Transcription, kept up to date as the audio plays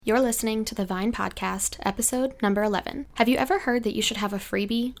You're listening to the Vine Podcast, episode number 11. Have you ever heard that you should have a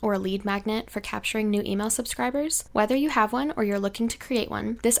freebie or a lead magnet for capturing new email subscribers? Whether you have one or you're looking to create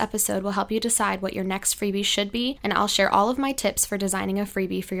one, this episode will help you decide what your next freebie should be, and I'll share all of my tips for designing a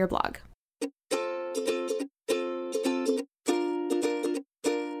freebie for your blog.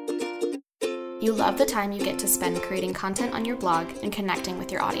 You love the time you get to spend creating content on your blog and connecting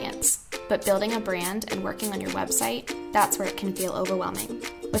with your audience. But building a brand and working on your website, that's where it can feel overwhelming.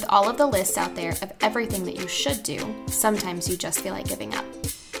 With all of the lists out there of everything that you should do, sometimes you just feel like giving up.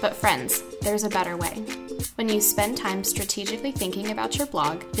 But friends, there's a better way. When you spend time strategically thinking about your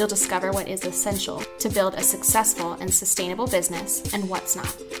blog, you'll discover what is essential to build a successful and sustainable business and what's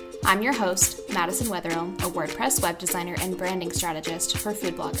not. I'm your host, Madison Wetherill, a WordPress web designer and branding strategist for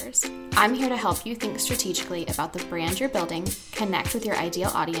food bloggers. I'm here to help you think strategically about the brand you're building, connect with your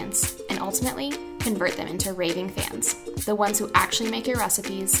ideal audience, and ultimately convert them into raving fans, the ones who actually make your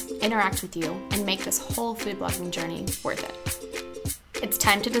recipes, interact with you, and make this whole food blogging journey worth it. It's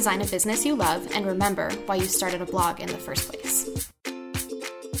time to design a business you love and remember why you started a blog in the first place.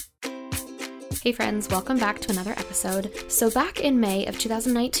 Hey friends, welcome back to another episode. So back in May of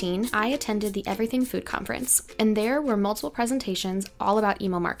 2019, I attended the Everything Food Conference, and there were multiple presentations all about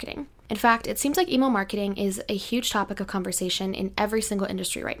email marketing. In fact, it seems like email marketing is a huge topic of conversation in every single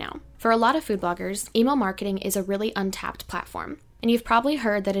industry right now. For a lot of food bloggers, email marketing is a really untapped platform. And you've probably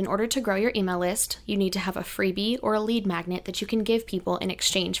heard that in order to grow your email list, you need to have a freebie or a lead magnet that you can give people in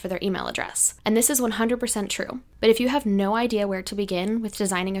exchange for their email address. And this is 100% true. But if you have no idea where to begin with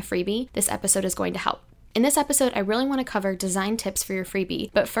designing a freebie, this episode is going to help. In this episode, I really want to cover design tips for your freebie,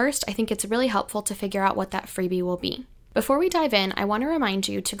 but first, I think it's really helpful to figure out what that freebie will be. Before we dive in, I want to remind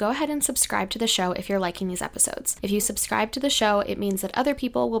you to go ahead and subscribe to the show if you're liking these episodes. If you subscribe to the show, it means that other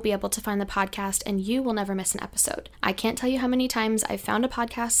people will be able to find the podcast and you will never miss an episode. I can't tell you how many times I've found a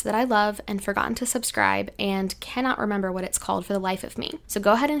podcast that I love and forgotten to subscribe and cannot remember what it's called for the life of me. So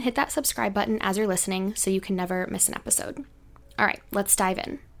go ahead and hit that subscribe button as you're listening so you can never miss an episode. All right, let's dive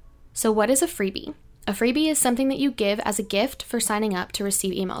in. So what is a freebie? A freebie is something that you give as a gift for signing up to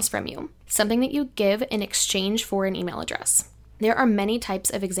receive emails from you. Something that you give in exchange for an email address. There are many types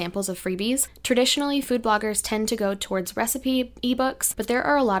of examples of freebies. Traditionally, food bloggers tend to go towards recipe ebooks, but there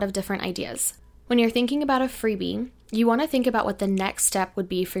are a lot of different ideas. When you're thinking about a freebie, you want to think about what the next step would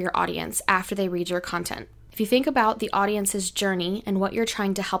be for your audience after they read your content. If you think about the audience's journey and what you're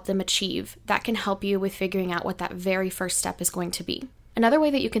trying to help them achieve, that can help you with figuring out what that very first step is going to be. Another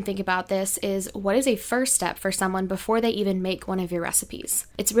way that you can think about this is what is a first step for someone before they even make one of your recipes.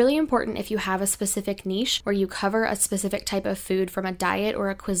 It's really important if you have a specific niche where you cover a specific type of food from a diet or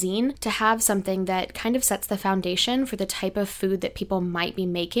a cuisine to have something that kind of sets the foundation for the type of food that people might be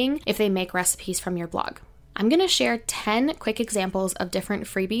making if they make recipes from your blog. I'm going to share 10 quick examples of different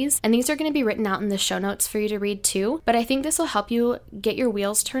freebies, and these are going to be written out in the show notes for you to read too, but I think this will help you get your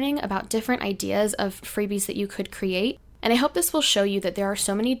wheels turning about different ideas of freebies that you could create. And I hope this will show you that there are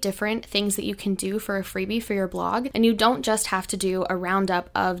so many different things that you can do for a freebie for your blog, and you don't just have to do a roundup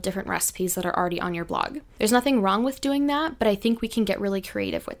of different recipes that are already on your blog. There's nothing wrong with doing that, but I think we can get really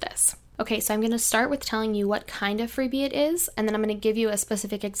creative with this. Okay, so I'm going to start with telling you what kind of freebie it is, and then I'm going to give you a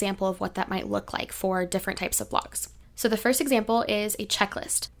specific example of what that might look like for different types of blogs. So the first example is a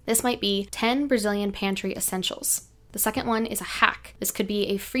checklist. This might be 10 Brazilian pantry essentials. The second one is a hack. This could be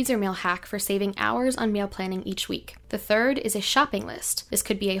a freezer meal hack for saving hours on meal planning each week. The third is a shopping list. This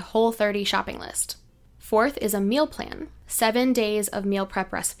could be a Whole30 shopping list. Fourth is a meal plan, 7 days of meal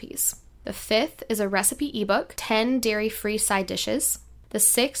prep recipes. The fifth is a recipe ebook, 10 dairy-free side dishes. The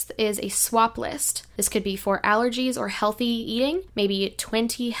sixth is a swap list. This could be for allergies or healthy eating, maybe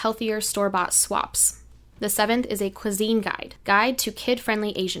 20 healthier store-bought swaps. The seventh is a cuisine guide to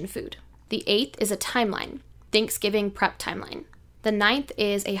kid-friendly Asian food. The eighth is a timeline. Thanksgiving prep timeline. The ninth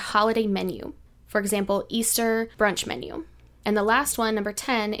is a holiday menu, for example, Easter brunch menu. And the last one, number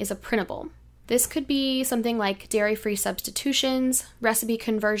 10, is a printable. This could be something like dairy-free substitutions, recipe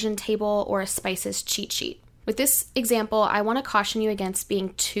conversion table, or a spices cheat sheet. With this example, I want to caution you against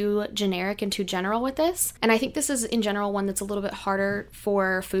being too generic and too general with this. And I think this is, in general, one that's a little bit harder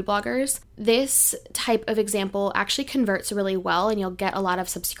for food bloggers. This type of example actually converts really well and you'll get a lot of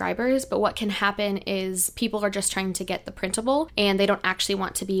subscribers. But what can happen is people are just trying to get the printable and they don't actually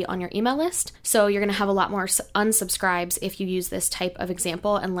want to be on your email list. So you're going to have a lot more unsubscribes if you use this type of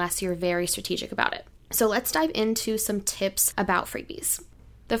example unless you're very strategic about it. So let's dive into some tips about freebies.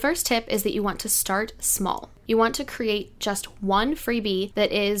 The first tip is that you want to start small. You want to create just one freebie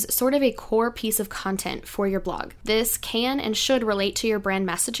that is sort of a core piece of content for your blog. This can and should relate to your brand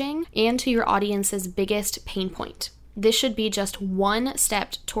messaging and to your audience's biggest pain point. This should be just one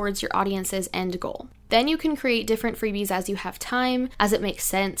step towards your audience's end goal. Then you can create different freebies as you have time, as it makes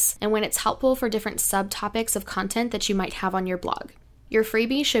sense, and when it's helpful for different subtopics of content that you might have on your blog. Your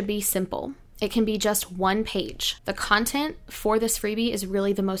freebie should be simple. It can be just one page. The content for this freebie is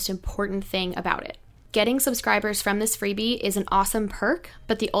really the most important thing about it. Getting subscribers from this freebie is an awesome perk,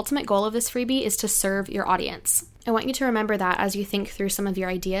 but the ultimate goal of this freebie is to serve your audience. I want you to remember that as you think through some of your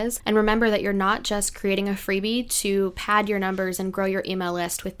ideas, and remember that you're not just creating a freebie to pad your numbers and grow your email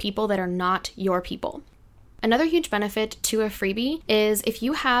list with people that are not your people. Another huge benefit to a freebie is if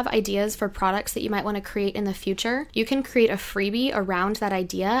you have ideas for products that you might want to create in the future, you can create a freebie around that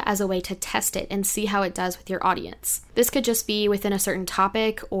idea as a way to test it and see how it does with your audience. This could just be within a certain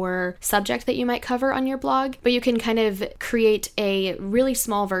topic or subject that you might cover on your blog, but you can kind of create a really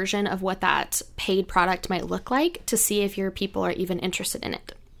small version of what that paid product might look like to see if your people are even interested in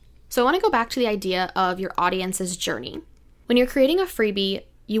it. So I want to go back to the idea of your audience's journey. When you're creating a freebie,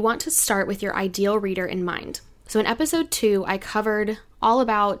 you want to start with your ideal reader in mind. So in episode 2, I covered all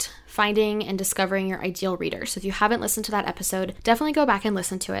about finding and discovering your ideal reader. So if you haven't listened to that episode, definitely go back and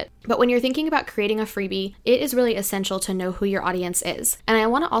listen to it. But when you're thinking about creating a freebie, it is really essential to know who your audience is. And I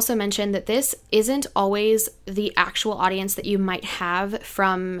want to also mention that this isn't always the actual audience that you might have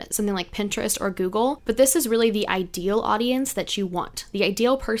from something like Pinterest or Google, but this is really the ideal audience that you want, the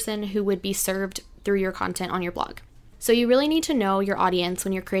ideal person who would be served through your content on your blog. So you really need to know your audience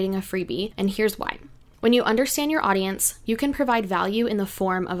when you're creating a freebie, and here's why. When you understand your audience, you can provide value in the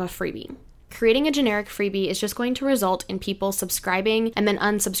form of a freebie. Creating a generic freebie is just going to result in people subscribing and then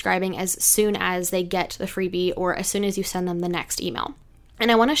unsubscribing as soon as they get the freebie or as soon as you send them the next email.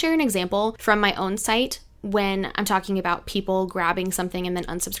 And I want to share an example from my own site when I'm talking about people grabbing something and then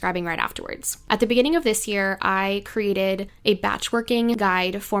unsubscribing right afterwards. At the beginning of this year, I created a batch working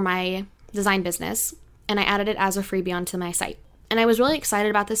guide for my design business, and I added it as a freebie onto my site. And I was really excited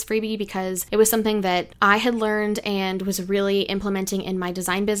about this freebie because it was something that I had learned and was really implementing in my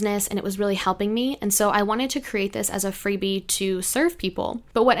design business, and it was really helping me. And so I wanted to create this as a freebie to serve people.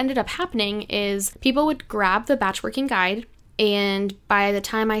 But what ended up happening is people would grab the batch working guide, and by the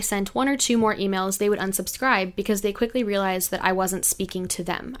time I sent 1 or 2 more emails, they would unsubscribe because they quickly realized that I wasn't speaking to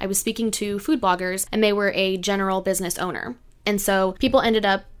them. I was speaking to food bloggers, and they were a general business owner. And so people ended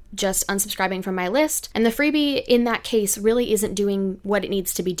up just unsubscribing from my list. And the freebie in that case really isn't doing what it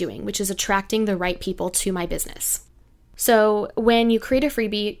needs to be doing, which is attracting the right people to my business. So when you create a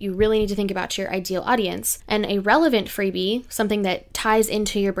freebie, you really need to think about your ideal audience. And a relevant freebie, something that ties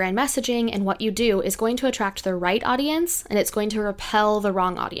into your brand messaging and what you do, is going to attract the right audience, and it's going to repel the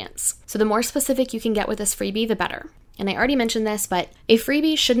wrong audience. So the more specific you can get with this freebie, the better. And I already mentioned this, but a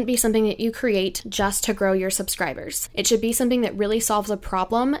freebie shouldn't be something that you create just to grow your subscribers. It should be something that really solves a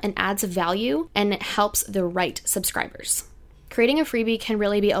problem and adds value and helps the right subscribers. Creating a freebie can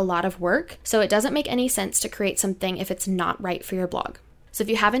really be a lot of work, so it doesn't make any sense to create something if it's not right for your blog. So if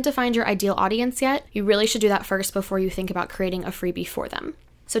you haven't defined your ideal audience yet, you really should do that first before you think about creating a freebie for them.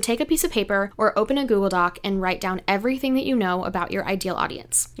 So take a piece of paper or open a Google Doc and write down everything that you know about your ideal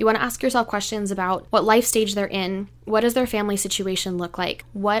audience. You want to ask yourself questions about what life stage they're in, what does their family situation look like,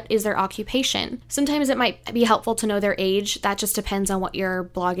 what is their occupation. Sometimes it might be helpful to know their age. That just depends on what your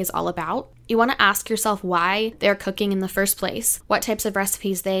blog is all about. You want to ask yourself why they're cooking in the first place, what types of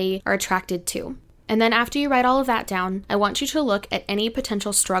recipes they are attracted to. And then after you write all of that down, I want you to look at any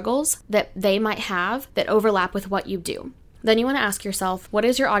potential struggles that they might have that overlap with what you do. Then you want to ask yourself, what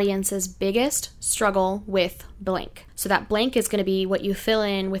is your audience's biggest struggle with blank? So that blank is going to be what you fill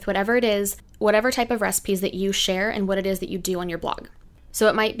in with whatever it is, whatever type of recipes that you share and what it is that you do on your blog. So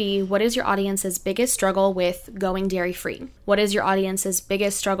it might be, what is your audience's biggest struggle with going dairy-free? What is your audience's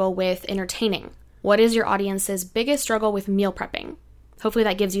biggest struggle with entertaining? What is your audience's biggest struggle with meal prepping? Hopefully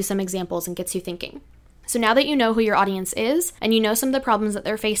that gives you some examples and gets you thinking. So now that you know who your audience is and you know some of the problems that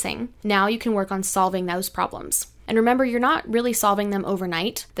they're facing, now you can work on solving those problems. And remember, you're not really solving them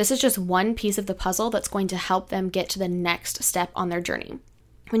overnight. This is just one piece of the puzzle that's going to help them get to the next step on their journey.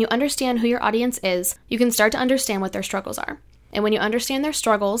 When you understand who your audience is, you can start to understand what their struggles are. And when you understand their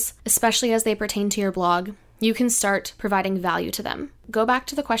struggles, especially as they pertain to your blog, you can start providing value to them. Go back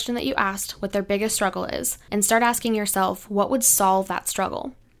to the question that you asked, what their biggest struggle is, and start asking yourself, what would solve that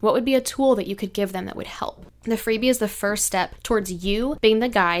struggle? What would be a tool that you could give them that would help? The freebie is the first step towards you being the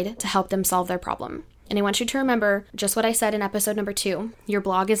guide to help them solve their problem. And I want you to remember just what I said in episode number 2. Your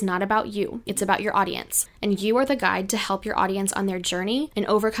blog is not about you. It's about your audience. And you are the guide to help your audience on their journey in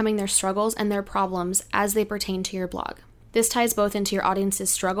overcoming their struggles and their problems as they pertain to your blog. This ties both into your audience's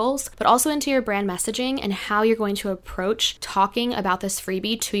struggles, but also into your brand messaging and how you're going to approach talking about this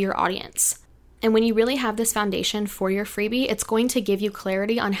freebie to your audience. And when you really have this foundation for your freebie, it's going to give you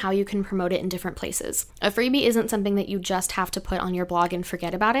clarity on how you can promote it in different places. A freebie isn't something that you just have to put on your blog and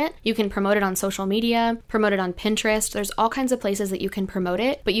forget about it. You can promote it on social media, promote it on Pinterest. There's all kinds of places that you can promote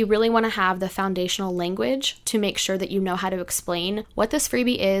it, but you really want to have the foundational language to make sure that you know how to explain what this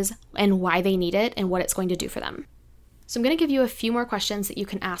freebie is and why they need it and what it's going to do for them. So I'm going to give you a few more questions that you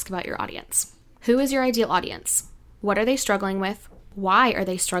can ask about your audience. Who is your ideal audience? What are they struggling with? Why are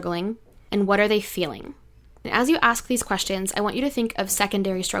they struggling? And what are they feeling? And as you ask these questions, I want you to think of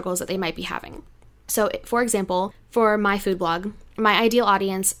secondary struggles that they might be having. So, for example, for my food blog, my ideal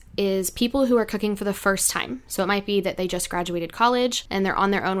audience is people who are cooking for the first time. So it might be that they just graduated college and they're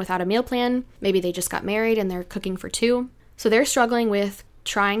on their own without a meal plan. Maybe they just got married and they're cooking for two. So they're struggling with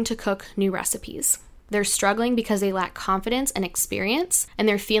trying to cook new recipes. They're struggling because they lack confidence and experience, and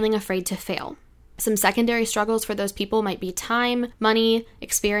they're feeling afraid to fail. Some secondary struggles for those people might be time, money,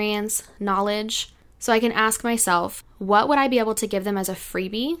 experience, knowledge. So I can ask myself, what would I be able to give them as a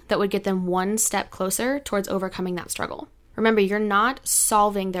freebie that would get them one step closer towards overcoming that struggle? Remember, you're not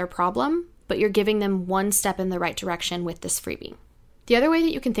solving their problem, but you're giving them one step in the right direction with this freebie. The other way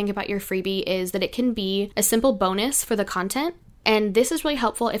that you can think about your freebie is that it can be a simple bonus for the content. And this is really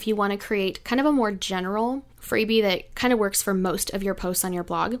helpful if you want to create kind of a more general freebie that kind of works for most of your posts on your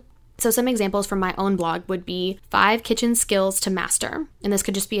blog. So some examples from my own blog would be 5 kitchen skills to master. And this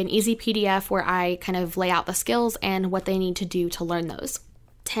could just be an easy PDF where I kind of lay out the skills and what they need to do to learn those.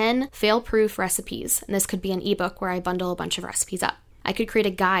 10 fail-proof recipes. And this could be an ebook where I bundle a bunch of recipes up. I could create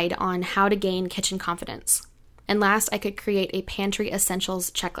a guide on how to gain kitchen confidence. And last, I could create a pantry essentials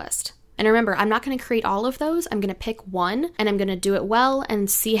checklist. And remember, I'm not going to create all of those. I'm going to pick one and I'm going to do it well and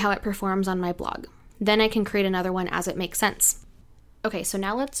see how it performs on my blog. Then I can create another one as it makes sense. Okay, so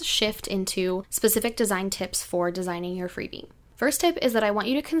now let's shift into specific design tips for designing your freebie. First tip is that I want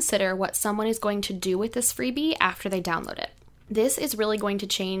you to consider what someone is going to do with this freebie after they download it. This is really going to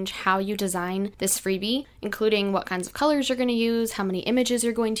change how you design this freebie, including what kinds of colors you're going to use, how many images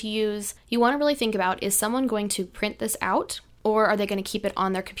you're going to use. You want to really think about, is someone going to print this out, or are they going to keep it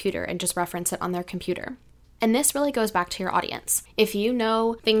on their computer and just reference it on their computer? And this really goes back to your audience. If you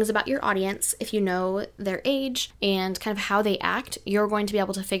know things about your audience, if you know their age and kind of how they act, you're going to be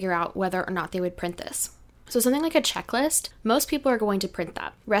able to figure out whether or not they would print this. So something like a checklist, most people are going to print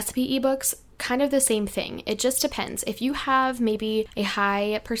that. Recipe ebooks, kind of the same thing. It just depends. If you have maybe a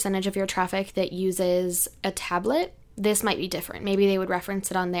high percentage of your traffic that uses a tablet, this might be different. Maybe they would reference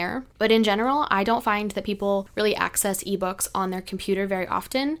it on there. But in general, I don't find that people really access ebooks on their computer very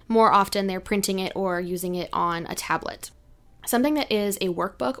often. More often, they're printing it or using it on a tablet. Something that is a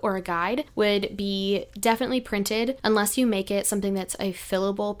workbook or a guide would be definitely printed unless you make it something that's a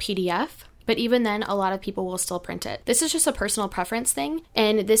fillable PDF. But even then, a lot of people will still print it. This is just a personal preference thing,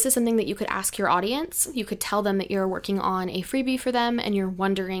 and this is something that you could ask your audience. You could tell them that you're working on a freebie for them and you're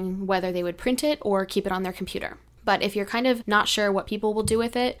wondering whether they would print it or keep it on their computer. But if you're kind of not sure what people will do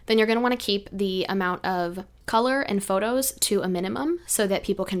with it, then you're going to want to keep the amount of color and photos to a minimum so that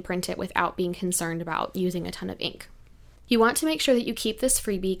people can print it without being concerned about using a ton of ink. You want to make sure that you keep this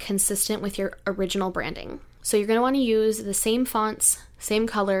freebie consistent with your original branding. So you're going to want to use the same fonts, same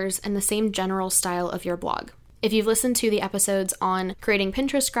colors, and the same general style of your blog. If you've listened to the episodes on creating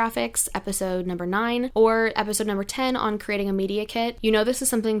Pinterest graphics, episode number 9, or episode number 10 on creating a media kit, you know this is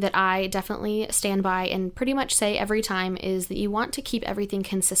something that I definitely stand by and pretty much say every time, is that you want to keep everything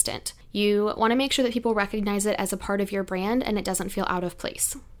consistent. You want to make sure that people recognize it as a part of your brand and it doesn't feel out of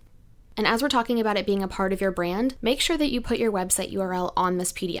place. And as we're talking about it being a part of your brand, make sure that you put your website URL on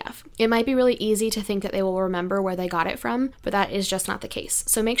this PDF. It might be really easy to think that they will remember where they got it from, but that is just not the case.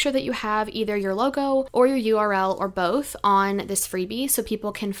 So make sure that you have either your logo or your URL or both on this freebie so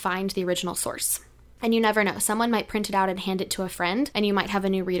people can find the original source. And you never know, someone might print it out and hand it to a friend, and you might have a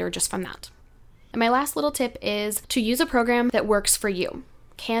new reader just from that. And my last little tip is to use a program that works for you.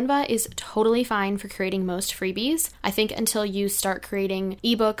 Canva is totally fine for creating most freebies. I think until you start creating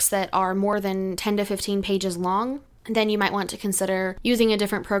ebooks that are more than 10 to 15 pages long, then you might want to consider using a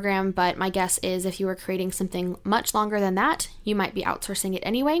different program, but my guess is if you were creating something much longer than that, you might be outsourcing it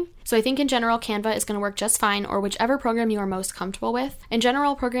anyway. So I think in general, Canva is going to work just fine, or whichever program you are most comfortable with. In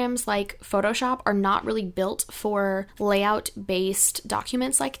general, programs like Photoshop are not really built for layout-based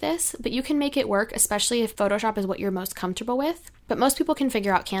documents like this, but you can make it work, especially if Photoshop is what you're most comfortable with. But most people can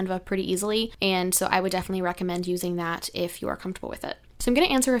figure out Canva pretty easily, and so I would definitely recommend using that if you are comfortable with it. So I'm going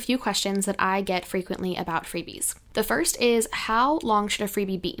to answer a few questions that I get frequently about freebies. The first is, how long should a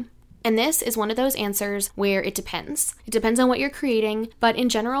freebie be? And this is one of those answers where it depends. It depends on what you're creating, but in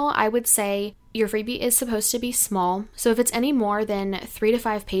general, I would say your freebie is supposed to be small. So if it's any more than 3 to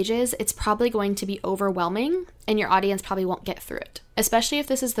 5 pages, it's probably going to be overwhelming and your audience probably won't get through it. Especially if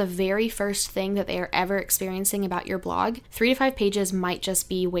this is the very first thing that they are ever experiencing about your blog, 3 to 5 pages might just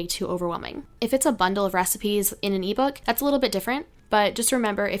be way too overwhelming. If it's a bundle of recipes in an ebook, that's a little bit different. But just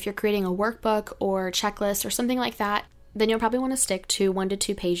remember, if you're creating a workbook or checklist or something like that, then you'll probably want to stick to 1 to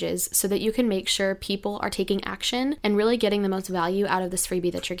 2 pages so that you can make sure people are taking action and really getting the most value out of this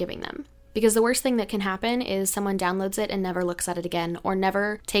freebie that you're giving them. Because the worst thing that can happen is someone downloads it and never looks at it again, or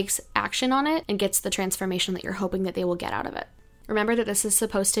never takes action on it and gets the transformation that you're hoping that they will get out of it. Remember that this is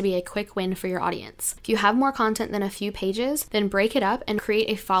supposed to be a quick win for your audience. If you have more content than a few pages, then break it up and create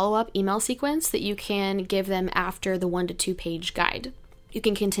a follow-up email sequence that you can give them after the 1 to 2 page guide. You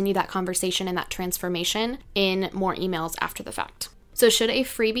can continue that conversation and that transformation in more emails after the fact. So should a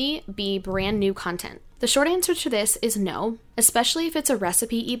freebie be brand new content? The short answer to this is no, especially if it's a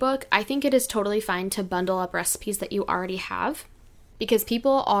recipe ebook. I think it is totally fine to bundle up recipes that you already have because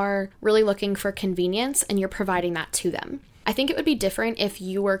people are really looking for convenience and you're providing that to them. I think it would be different if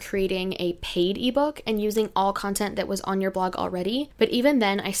you were creating a paid ebook and using all content that was on your blog already, but even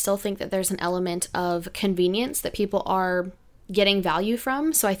then I still think that there's an element of convenience that people are getting value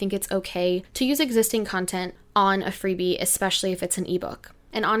from, so I think it's okay to use existing content on a freebie, especially if it's an ebook.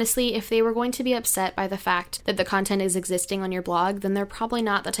 And honestly, if they were going to be upset by the fact that the content is existing on your blog, then they're probably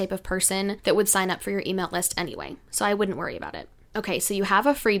not the type of person that would sign up for your email list anyway, so I wouldn't worry about it. Okay, so you have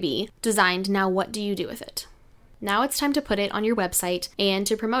a freebie designed, now what do you do with it? Now it's time to put it on your website and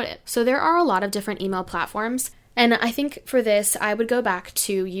to promote it. So there are a lot of different email platforms. And I think for this, I would go back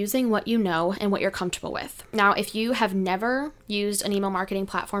to using what you know and what you're comfortable with. Now, if you have never used an email marketing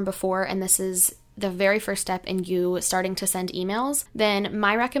platform before, and this is the very first step in you starting to send emails, then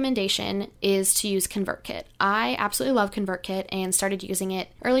my recommendation is to use ConvertKit. I absolutely love ConvertKit and started using it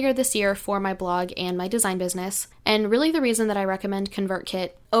earlier this year for my blog and my design business. And really the reason that I recommend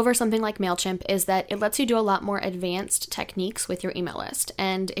ConvertKit over something like MailChimp is that it lets you do a lot more advanced techniques with your email list.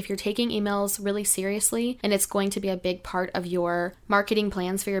 And if you're taking emails really seriously and it's going to be a big part of your marketing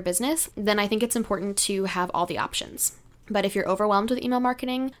plans for your business, then I think it's important to have all the options. But if you're overwhelmed with email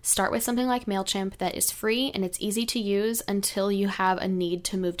marketing, start with something like MailChimp that is free and it's easy to use until you have a need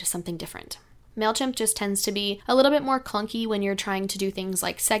to move to something different. MailChimp just tends to be a little bit more clunky when you're trying to do things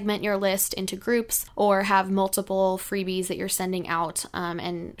like segment your list into groups or have multiple freebies that you're sending out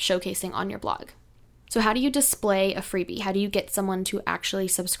and showcasing on your blog. So how do you display a freebie? How do you get someone to actually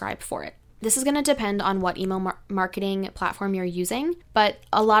subscribe for it? This is going to depend on what email marketing platform you're using, but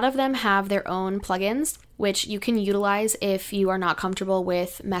a lot of them have their own plugins, which you can utilize if you are not comfortable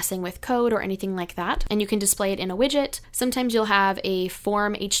with messing with code or anything like that. And you can display it in a widget. Sometimes you'll have a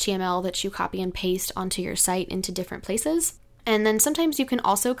form HTML that you copy and paste onto your site into different places. And then sometimes you can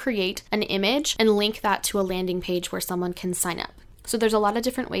also create an image and link that to a landing page where someone can sign up. So there's a lot of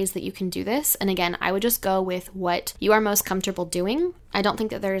different ways that you can do this. And again, I would just go with what you are most comfortable doing. I don't think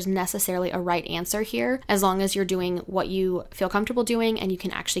that there is necessarily a right answer here, as long as you're doing what you feel comfortable doing and you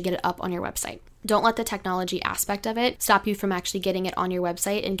can actually get it up on your website. Don't let the technology aspect of it stop you from actually getting it on your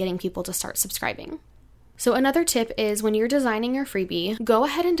website and getting people to start subscribing. So another tip is when you're designing your freebie, go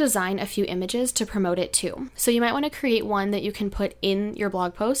ahead and design a few images to promote it too. So you might want to create one that you can put in your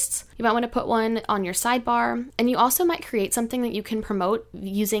blog posts. You might want to put one on your sidebar, and you also might create something that you can promote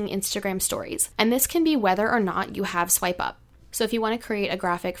using Instagram stories. And this can be whether or not you have swipe up. So if you want to create a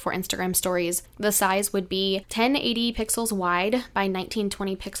graphic for Instagram stories, the size would be 1080 pixels wide by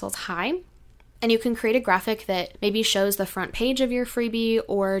 1920 pixels high. And you can create a graphic that maybe shows the front page of your freebie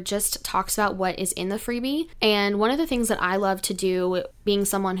or just talks about what is in the freebie. And one of the things that I love to do, being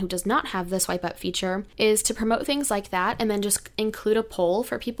someone who does not have the swipe up feature, is to promote things like that and then just include a poll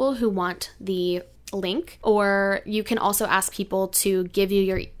for people who want the link. Or you can also ask people to give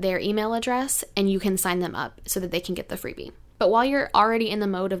you their email address and you can sign them up so that they can get the freebie. But while you're already in the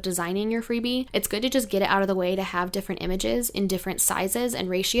mode of designing your freebie, it's good to just get it out of the way to have different images in different sizes and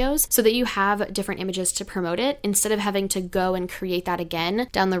ratios so that you have different images to promote it instead of having to go and create that again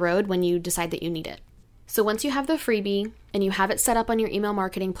down the road when you decide that you need it. So once you have the freebie and you have it set up on your email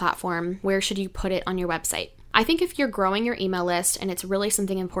marketing platform, where should you put it on your website? I think if you're growing your email list and it's really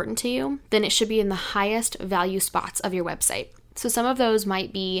something important to you, then it should be in the highest value spots of your website. So some of those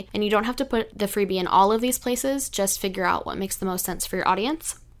might be, and you don't have to put the freebie in all of these places, just figure out what makes the most sense for your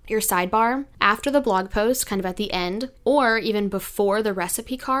audience. your sidebar after the blog post, kind of at the end, or even before the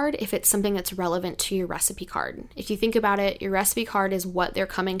recipe card if it's something that's relevant to your recipe card. If you think about it, your recipe card is what they're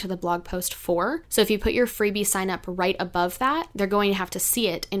coming to the blog post for. So if you put your freebie sign up right above that, they're going to have to see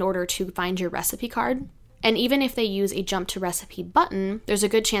it in order to find your recipe card. And even if they use a jump to recipe button, there's a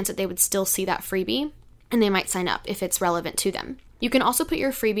good chance that they would still see that freebie and they might sign up if it's relevant to them. You can also put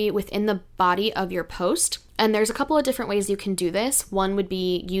your freebie within the body of your post. And there's a couple of different ways you can do this. One would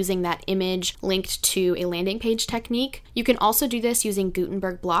be using that image linked to a landing page technique. You can also do this using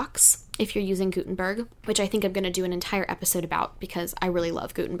Gutenberg blocks if you're using Gutenberg, which I think I'm going to do an entire episode about because I really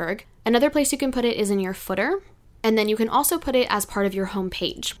love Gutenberg. Another place you can put it is in your footer. And then you can also put it as part of your home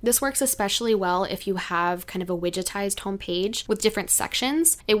page. This works especially well if you have kind of a widgetized home page with different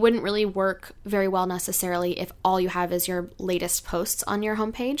sections. It wouldn't really work very well necessarily if all you have is your latest posts on your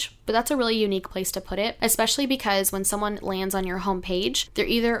home page, but that's a really unique place to put it, especially because when someone lands on your home page, they're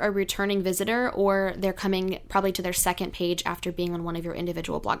either a returning visitor or they're coming probably to their second page after being on one of your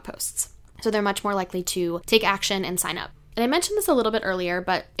individual blog posts. So they're much more likely to take action and sign up. And I mentioned this a little bit earlier,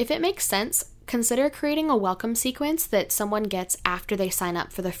 but if it makes sense, consider creating a welcome sequence that someone gets after they sign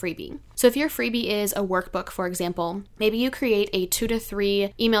up for the freebie. So if your freebie is a workbook, for example, maybe you create a 2 to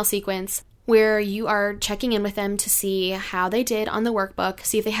 3 email sequence where you are checking in with them to see how they did on the workbook,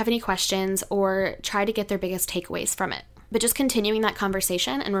 see if they have any questions, or try to get their biggest takeaways from it. But just continuing that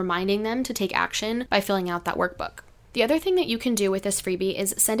conversation and reminding them to take action by filling out that workbook. The other thing that you can do with this freebie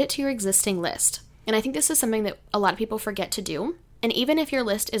is send it to your existing list. And I think this is something that a lot of people forget to do. And even if your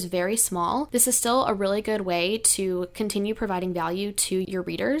list is very small, this is still a really good way to continue providing value to your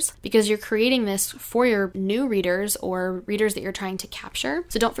readers because you're creating this for your new readers or readers that you're trying to capture.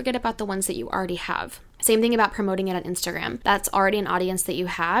 So don't forget about the ones that you already have. Same thing about promoting it on Instagram. That's already an audience that you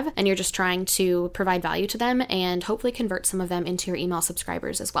have, and you're just trying to provide value to them and hopefully convert some of them into your email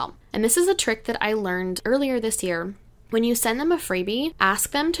subscribers as well. And this is a trick that I learned earlier this year. When you send them a freebie, ask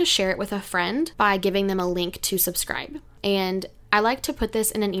them to share it with a friend by giving them a link to subscribe. And I like to put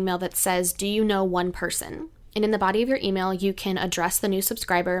this in an email that says, do you know one person? And in the body of your email, you can address the new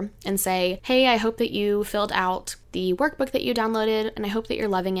subscriber and say, hey, I hope that you filled out the workbook that you downloaded, and I hope that you're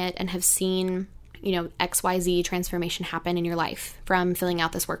loving it and have seen, XYZ transformation happen in your life from filling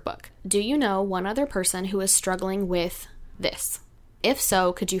out this workbook. Do you know one other person who is struggling with this? If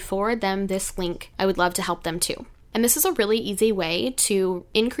so, could you forward them this link? I would love to help them too. And this is a really easy way to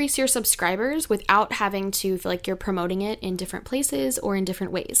increase your subscribers without having to feel like you're promoting it in different places or in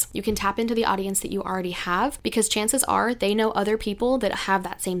different ways. You can tap into the audience that you already have because chances are they know other people that have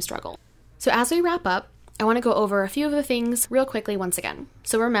that same struggle. So as we wrap up, I want to go over a few of the things real quickly once again.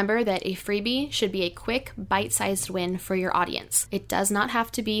 So remember that a freebie should be a quick, bite-sized win for your audience. It does not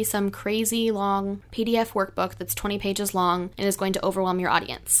have to be some crazy long PDF workbook that's 20 pages long and is going to overwhelm your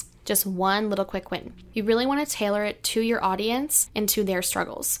audience. Just one little quick win. You really want to tailor it to your audience and to their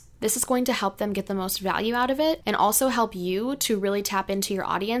struggles. This is going to help them get the most value out of it and also help you to really tap into your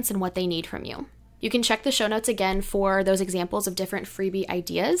audience and what they need from you. You can check the show notes again for those examples of different freebie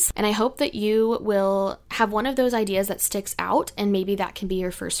ideas, and I hope that you will have one of those ideas that sticks out and maybe that can be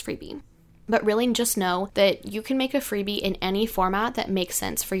your first freebie. But really just know that you can make a freebie in any format that makes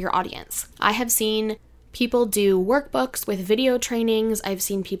sense for your audience. I have seen people do workbooks with video trainings. I've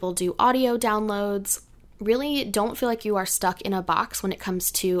seen people do audio downloads. Really don't feel like you are stuck in a box when it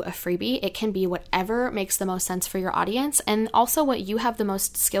comes to a freebie. It can be whatever makes the most sense for your audience and also what you have the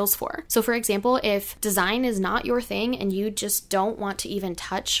most skills for. So for example, if design is not your thing and you just don't want to even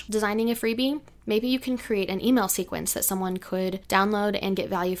touch designing a freebie, maybe you can create an email sequence that someone could download and get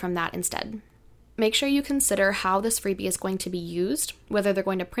value from that instead. Make sure you consider how this freebie is going to be used, whether they're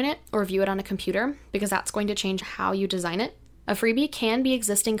going to print it or view it on a computer, because that's going to change how you design it. A freebie can be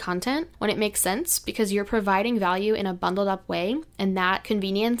existing content when it makes sense because you're providing value in a bundled up way, and that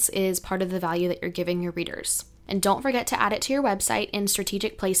convenience is part of the value that you're giving your readers. And don't forget to add it to your website in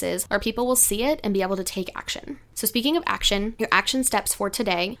strategic places where people will see it and be able to take action. So speaking of action, your action steps for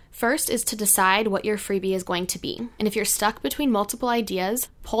today, first is to decide what your freebie is going to be. And if you're stuck between multiple ideas,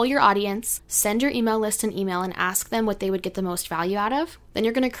 poll your audience, send your email list an email and ask them what they would get the most value out of. Then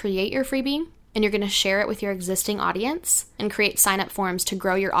you're going to create your freebie and you're going to share it with your existing audience and create sign-up forms to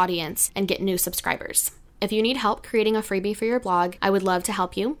grow your audience and get new subscribers. If you need help creating a freebie for your blog, I would love to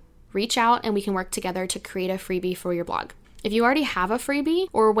help you. Reach out and we can work together to create a freebie for your blog. If you already have a freebie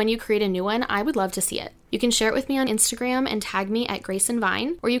or when you create a new one, I would love to see it. You can share it with me on Instagram and tag me at Grace and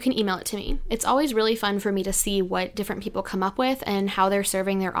Vine, or you can email it to me. It's always really fun for me to see what different people come up with and how they're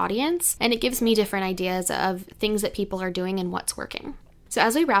serving their audience, and it gives me different ideas of things that people are doing and what's working. So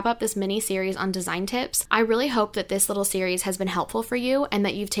as we wrap up this mini series on design tips, I really hope that this little series has been helpful for you and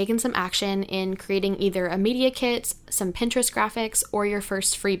that you've taken some action in creating either a media kit, some Pinterest graphics, or your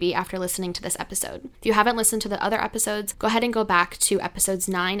first freebie after listening to this episode. If you haven't listened to the other episodes, go ahead and go back to episodes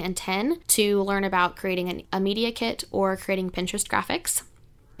 9 and 10 to learn about creating a media kit or creating Pinterest graphics.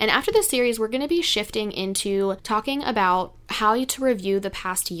 And after this series, we're going to be shifting into talking about how to review the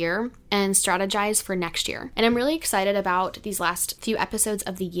past year and strategize for next year. And I'm really excited about these last few episodes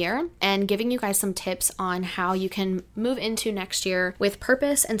of the year and giving you guys some tips on how you can move into next year with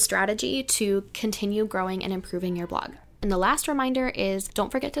purpose and strategy to continue growing and improving your blog. And the last reminder is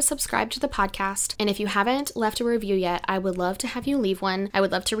don't forget to subscribe to the podcast. And if you haven't left a review yet, I would love to have you leave one. I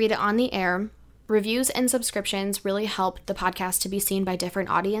would love to read it on the air. Reviews and subscriptions really help the podcast to be seen by different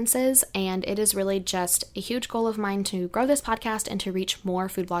audiences, and it is really just a huge goal of mine to grow this podcast and to reach more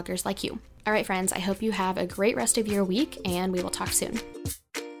food bloggers like you. All right, friends, I hope you have a great rest of your week, and we will talk soon.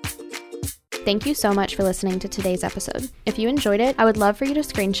 Thank you so much for listening to today's episode. If you enjoyed it, I would love for you to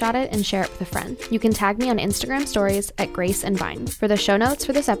screenshot it and share it with a friend. You can tag me on Instagram stories at Grace and Vine. For the show notes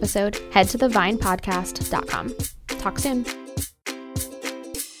for this episode, head to thevinepodcast.com. Talk soon.